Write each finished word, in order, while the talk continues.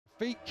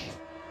Shafique.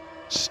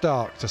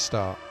 Stark to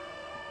start.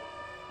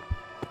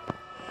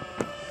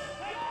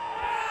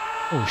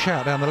 Oh,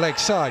 shout down the leg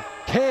side.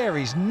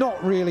 Carey's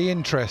not really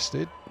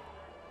interested.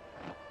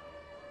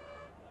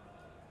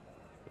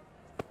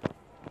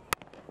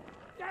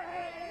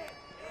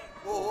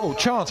 Oh,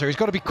 chance here. He's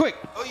got to be quick.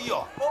 Well,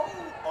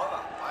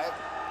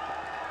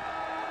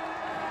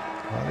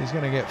 he's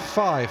going to get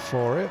 5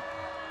 for it.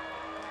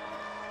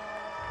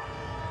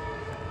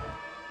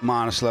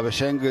 Arslan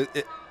Ash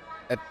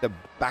at the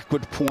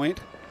backward point.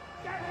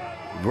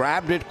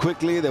 Grabbed it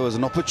quickly. There was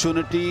an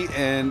opportunity,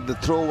 and the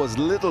throw was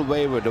little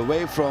wayward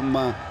away from,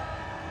 I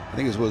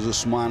think it was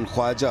Usman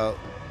Khwaja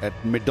at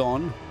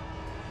mid-on.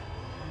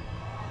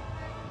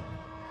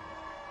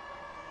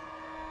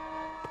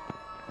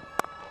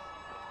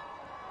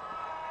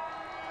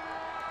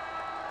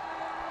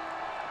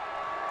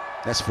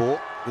 That's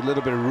 4. A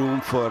little bit of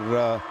room for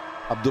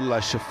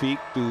Abdullah Shafique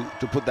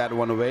to put that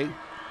one away.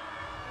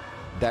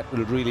 That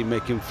will really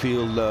make him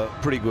feel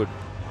pretty good.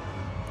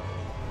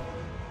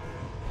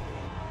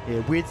 Yeah,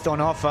 width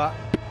on offer,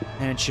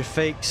 and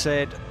Shafique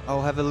said,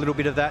 I'll have a little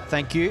bit of that,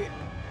 thank you.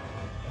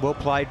 Well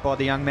played by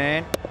the young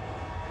man.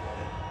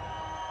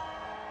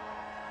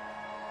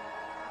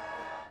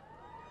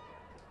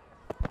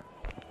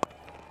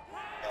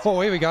 Oh,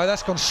 here we go.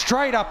 That's gone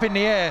straight up in the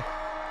air.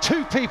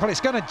 2 people.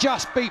 It's going to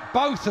just beat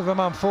both of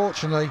them,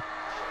 unfortunately.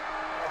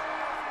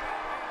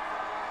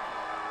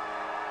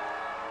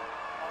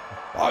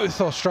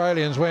 Both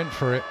Australians went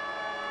for it,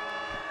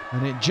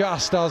 and it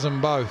just does them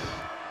both.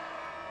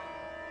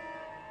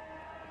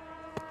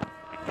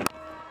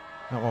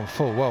 That one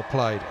full, well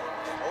played.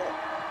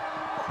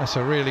 That's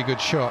a really good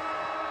shot.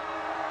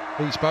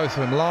 Beats both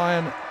of them.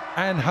 Lyon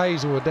and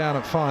Hazel were down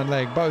at fine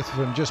leg. Both of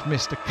them just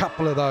missed a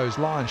couple of those.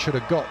 Lyon should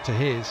have got to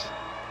his.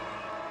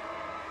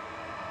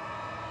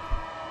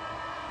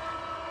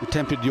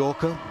 Attempted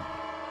Yorker.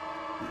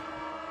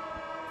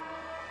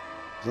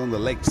 He's on the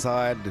leg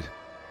side.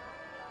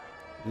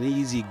 An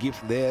easy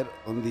gift there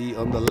on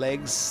the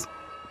legs.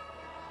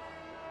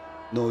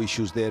 No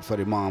issues there for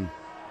Imam.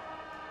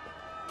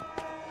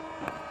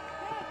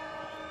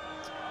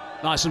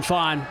 Nice and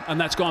fine, and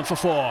that's gone for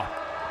 4.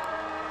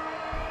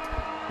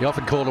 He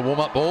often called a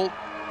warm-up ball.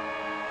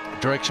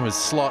 Direction was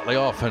slightly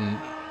off, and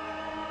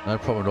no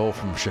problem at all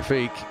from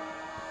Shafique.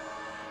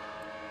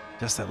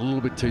 Just that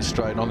little bit too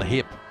straight on the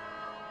hip,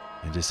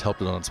 and just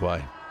helped it on its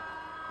way.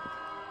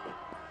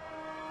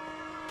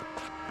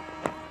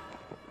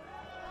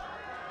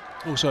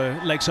 Also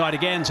leg side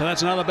again, so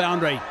that's another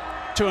boundary.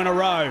 2 in a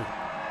row.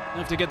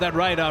 Have to get that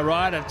radar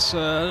right. It's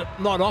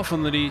not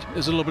often that he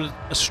is a little bit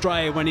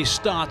astray when he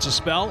starts a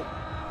spell.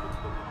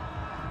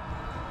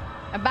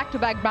 And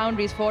back-to-back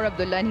boundaries for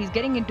Abdullah, and he's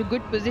getting into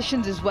good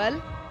positions as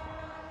well.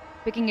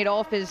 Picking it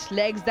off his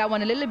legs. That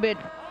one a little bit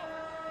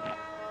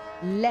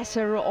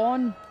lesser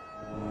on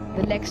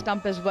the leg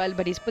stump as well,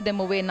 but he's put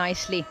them away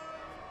nicely.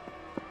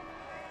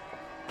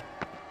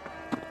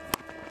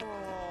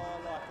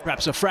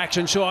 Perhaps a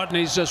fraction short, and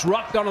he's just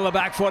rocked onto the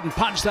back foot and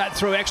punched that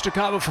through. Extra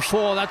cover for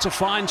 4. That's a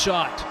fine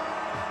shot.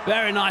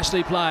 Very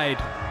nicely played.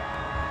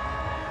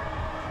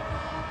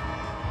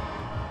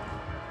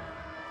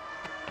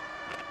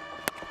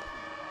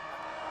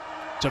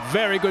 It's a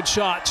very good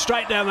shot.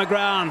 Straight down the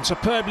ground.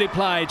 Superbly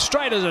played.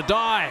 Straight as a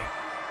die.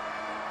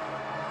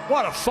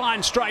 What a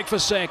fine strike for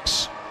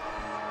 6.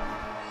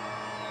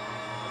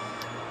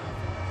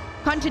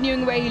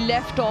 Continuing where he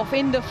left off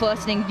in the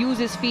first inning. Used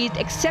his feet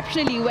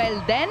exceptionally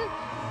well then.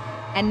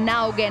 And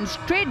now again,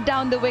 straight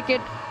down the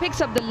wicket,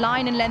 picks up the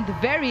line and length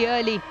very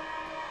early.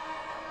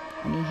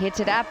 And he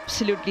hits it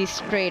absolutely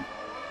straight.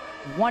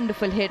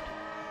 Wonderful hit.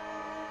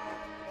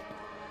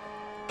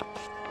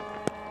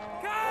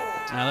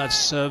 Now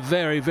that's a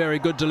very, very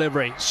good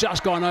delivery. It's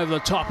just gone over the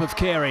top of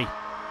Carey.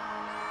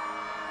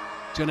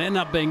 It's going to end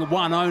up being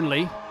 1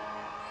 only.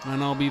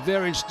 And I'll be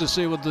very interested to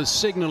see what the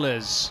signal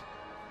is.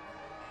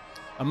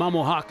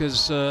 Imam-ul-Haq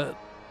has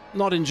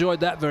not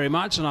enjoyed that very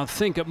much, and I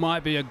think it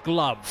might be a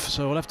glove.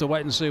 So we'll have to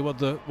wait and see what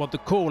the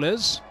call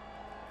is.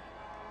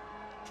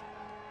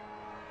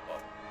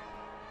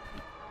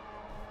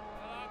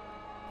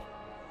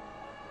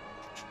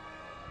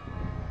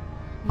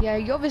 Yeah,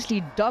 he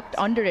obviously ducked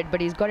under it, but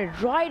he's got it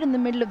right in the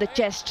middle of the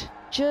chest,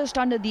 just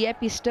under the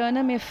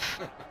episternum. If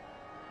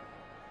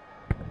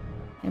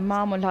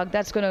Imam-ul-Haq,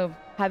 that's going to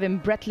have him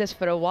breathless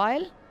for a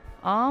while.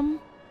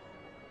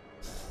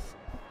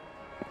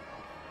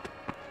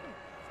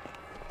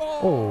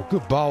 Oh,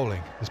 good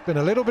bowling. There's been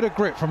a little bit of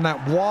grip from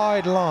that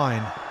wide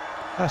line.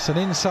 That's an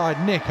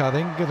inside nick, I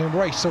think. Going to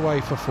race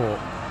away for 4.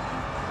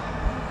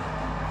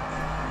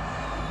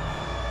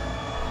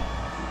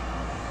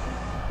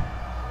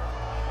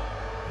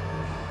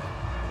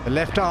 The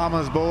left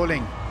armer's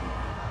bowling.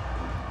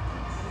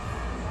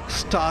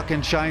 Stark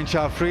and Shaheen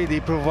Afridi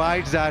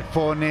provides that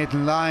for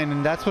Nathan Lyon,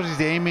 and that's what he's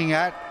aiming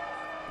at.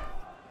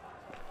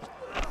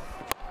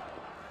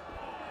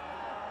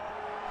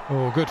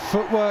 Oh, good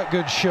footwork,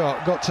 good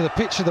shot. Got to the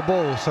pitch of the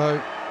ball,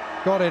 so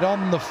got it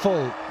on the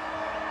full.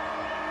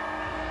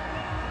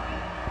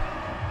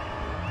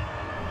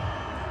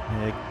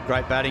 Yeah,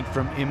 Great batting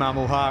from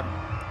Imam-ul-Haq.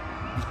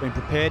 He's been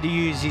prepared to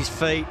use his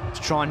feet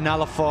to try and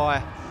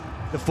nullify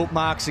the foot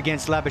marks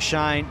against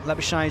Labuschagne.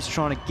 Labuschane's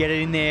trying to get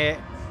it in there,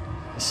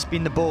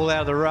 spin the ball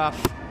out of the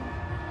rough.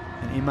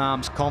 And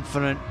Imam's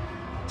confident,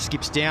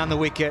 skips down the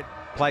wicket,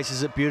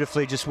 places it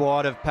beautifully just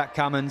wide of Pat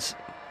Cummins.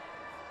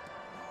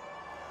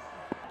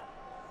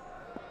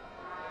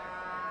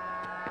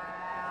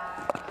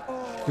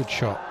 Good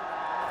shot.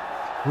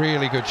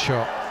 Really good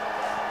shot.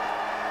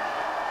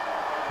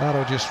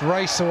 That'll just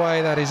race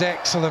away. That is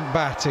excellent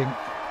batting.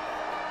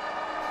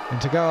 And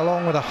to go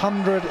along with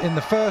 100 in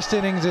the first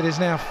innings, it is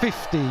now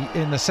 50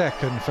 in the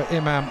second for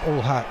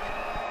Imam-ul-Haq.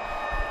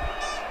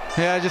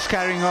 Yeah, just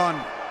carrying on.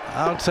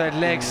 Outside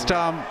leg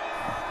stump.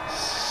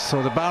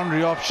 So the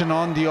boundary option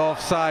on the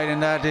offside,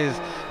 and that is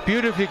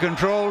beautifully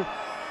controlled.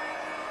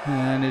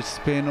 And it's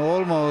been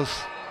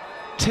almost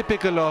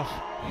typical of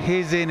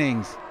his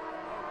innings.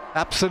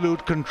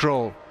 Absolute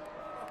control.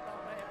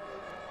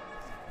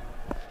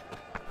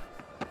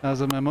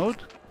 As a Mahmood.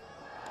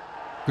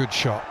 Good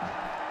shot.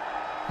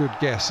 Good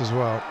guess as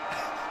well.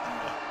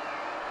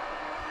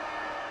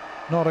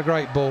 Not a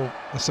great ball.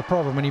 That's the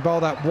problem. When you bowl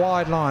that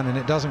wide line and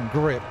it doesn't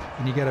grip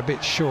and you get a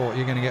bit short,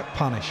 you're going to get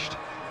punished.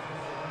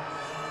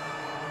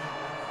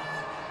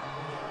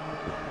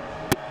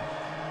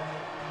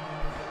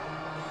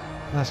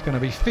 That's going to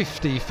be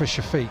 50 for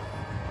Shafique.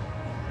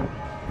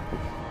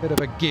 Bit of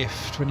a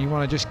gift when you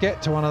want to just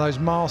get to one of those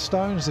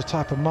milestones, the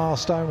type of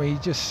milestone where you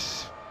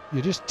just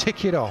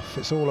tick it off.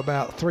 It's all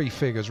about 3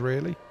 figures,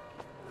 really.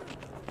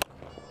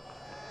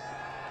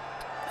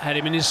 Had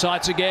him in his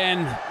sights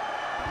again.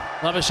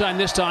 Labuschagne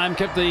this time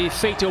kept the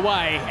feet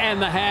away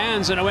and the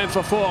hands, and it went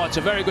for 4. It's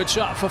a very good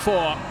shot for 4.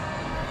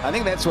 I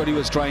think that's what he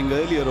was trying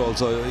earlier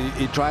also.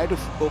 He tried to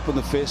open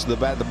the face of the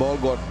bat. The ball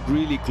got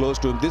really close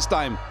to him this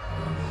time.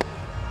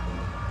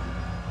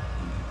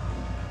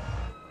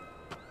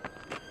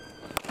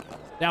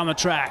 Down the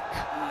track.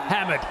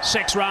 Hammered.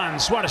 6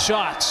 runs. What a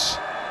shot.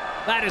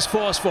 That is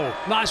forceful.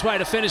 Nice way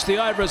to finish the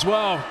over as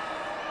well.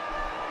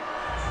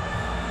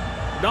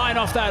 9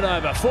 off that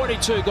over.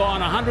 42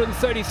 gone.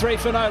 133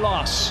 for no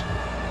loss.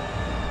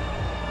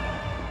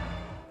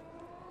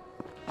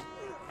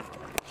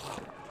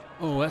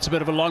 Oh, that's a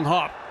bit of a long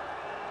hop.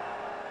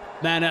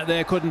 Man out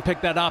there couldn't pick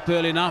that up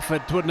early enough.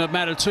 It wouldn't have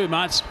mattered too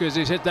much because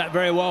he's hit that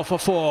very well for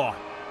 4.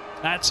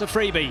 That's a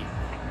freebie.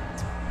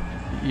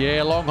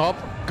 Yeah, long hop,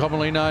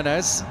 commonly known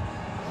as.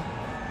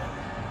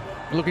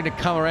 Looking to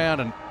come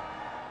around and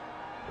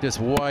just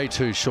way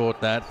too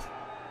short that.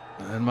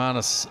 And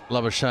Marnus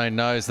Labuschagne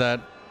knows that.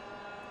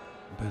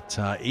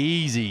 But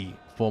easy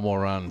 4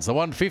 more runs. The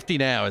 150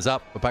 now is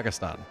up for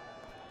Pakistan.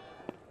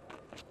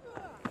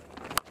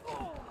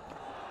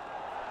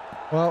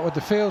 Well, with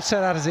the field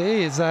set out as it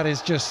is, that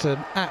is just an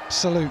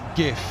absolute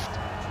gift.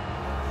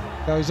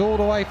 Goes all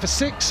the way for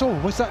 6. Oh,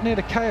 was that near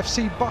the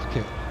KFC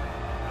bucket?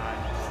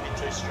 No,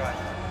 too straight.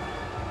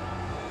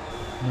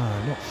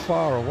 No, not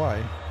far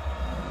away.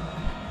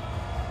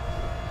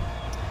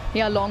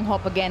 Yeah, long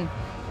hop again.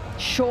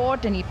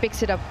 Short, and he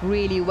picks it up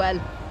really well.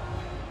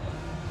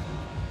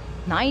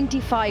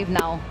 95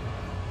 now.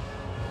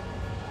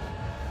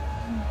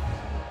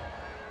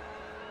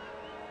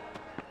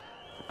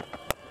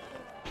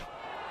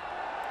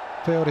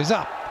 Field is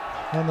up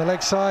on the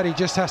leg side. He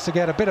just has to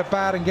get a bit of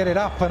bat and get it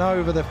up and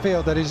over the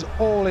field. That is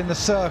all in the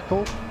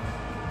circle.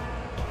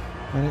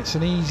 And it's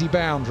an easy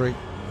boundary.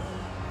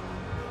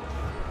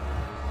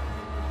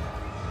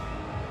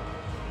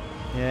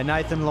 Yeah,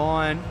 Nathan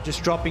Lyon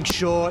just dropping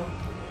short.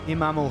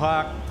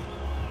 Imam-ul-Haq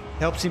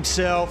helps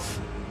himself.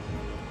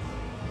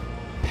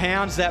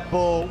 Pounds that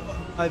ball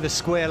over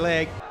square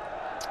leg.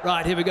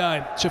 Right, here we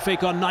go.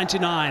 Shafique on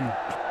 99.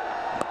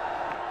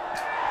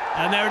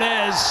 And there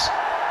it is.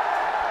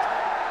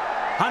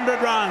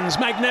 100 runs,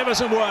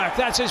 magnificent work.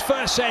 That's his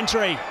first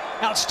century.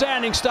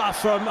 Outstanding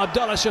stuff from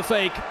Abdullah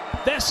Shafique.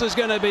 This is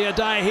going to be a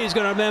day he's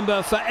going to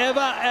remember forever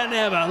and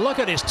ever. Look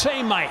at his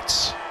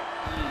teammates.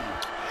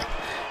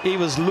 He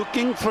was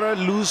looking for a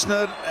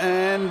loosener,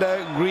 and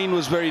Green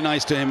was very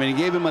nice to him, and he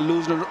gave him a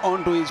loosener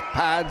onto his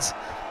pads,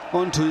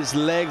 onto his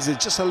legs.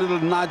 It's just a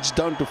little nudge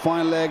down to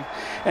fine leg,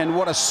 and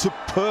what a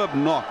superb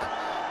knock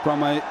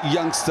from a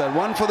youngster.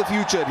 One for the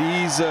future.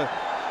 He's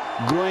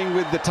growing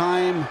with the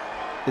time.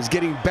 Is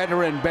getting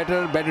better and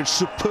better. Batted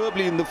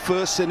superbly in the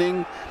first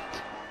inning.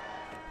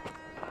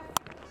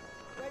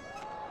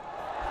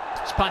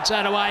 Just punch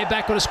that away,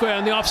 back to the square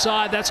on the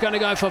offside. That's going to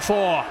go for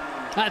 4.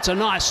 That's a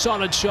nice,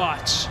 solid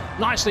shot.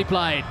 Nicely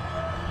played.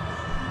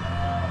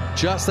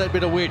 Just that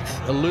bit of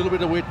width, a little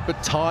bit of width,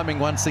 but timing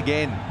once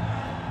again.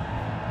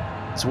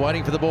 It's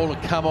waiting for the ball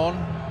to come on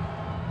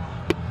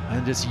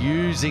and just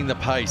using the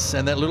pace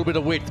and that little bit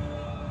of width.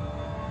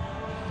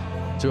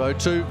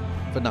 202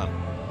 for none.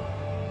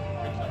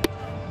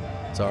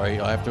 Sorry,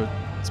 I have to.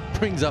 It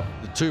brings up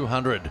the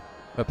 200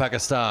 for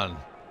Pakistan.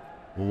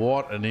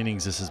 What an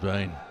innings this has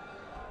been.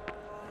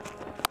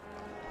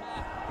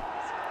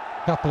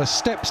 Couple of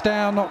steps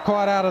down, not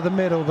quite out of the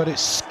middle, but it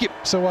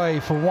skips away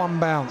for 1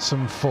 bounce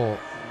and 4.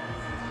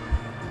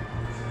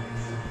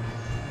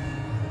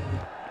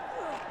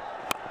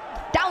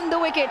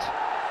 wicket.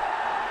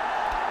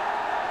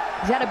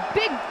 He's had a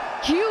big,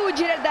 huge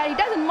hit at that. He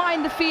doesn't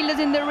mind the fielders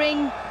in the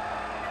ring.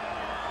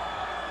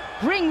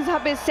 Rings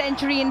up his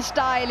century in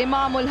style,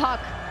 Imam-ul-Haq.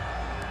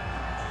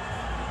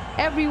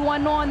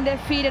 Everyone on their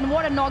feet, and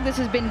what a knock this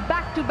has been.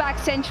 Back-to-back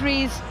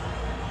centuries.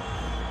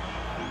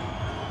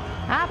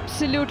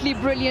 Absolutely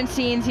brilliant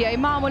scenes here.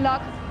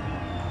 Imam-ul-Haq,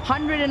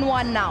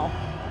 101 now.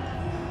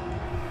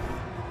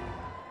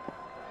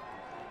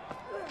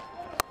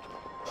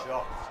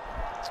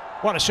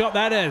 What a shot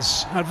that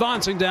is.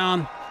 Advancing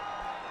down,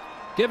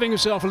 giving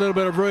himself a little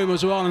bit of room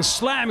as well, and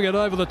slamming it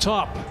over the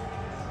top.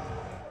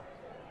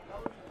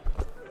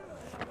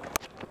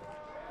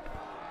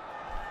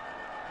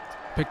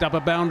 Picked up a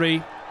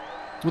boundary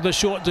with a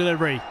short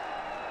delivery.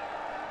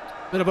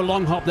 Bit of a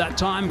long hop that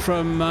time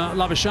from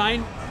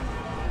Labuschagne.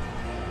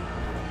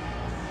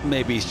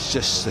 Maybe it's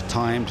just the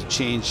time to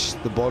change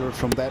the bowler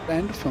from that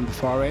end, from the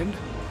far end.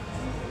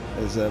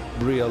 There's a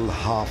real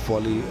half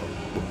volley,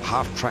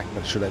 half track,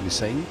 should I be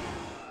saying.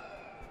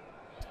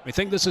 We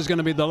think this is going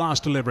to be the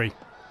last delivery.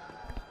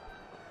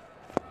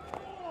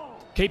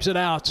 Keeps it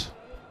out.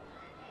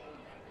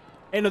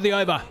 End of the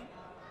over.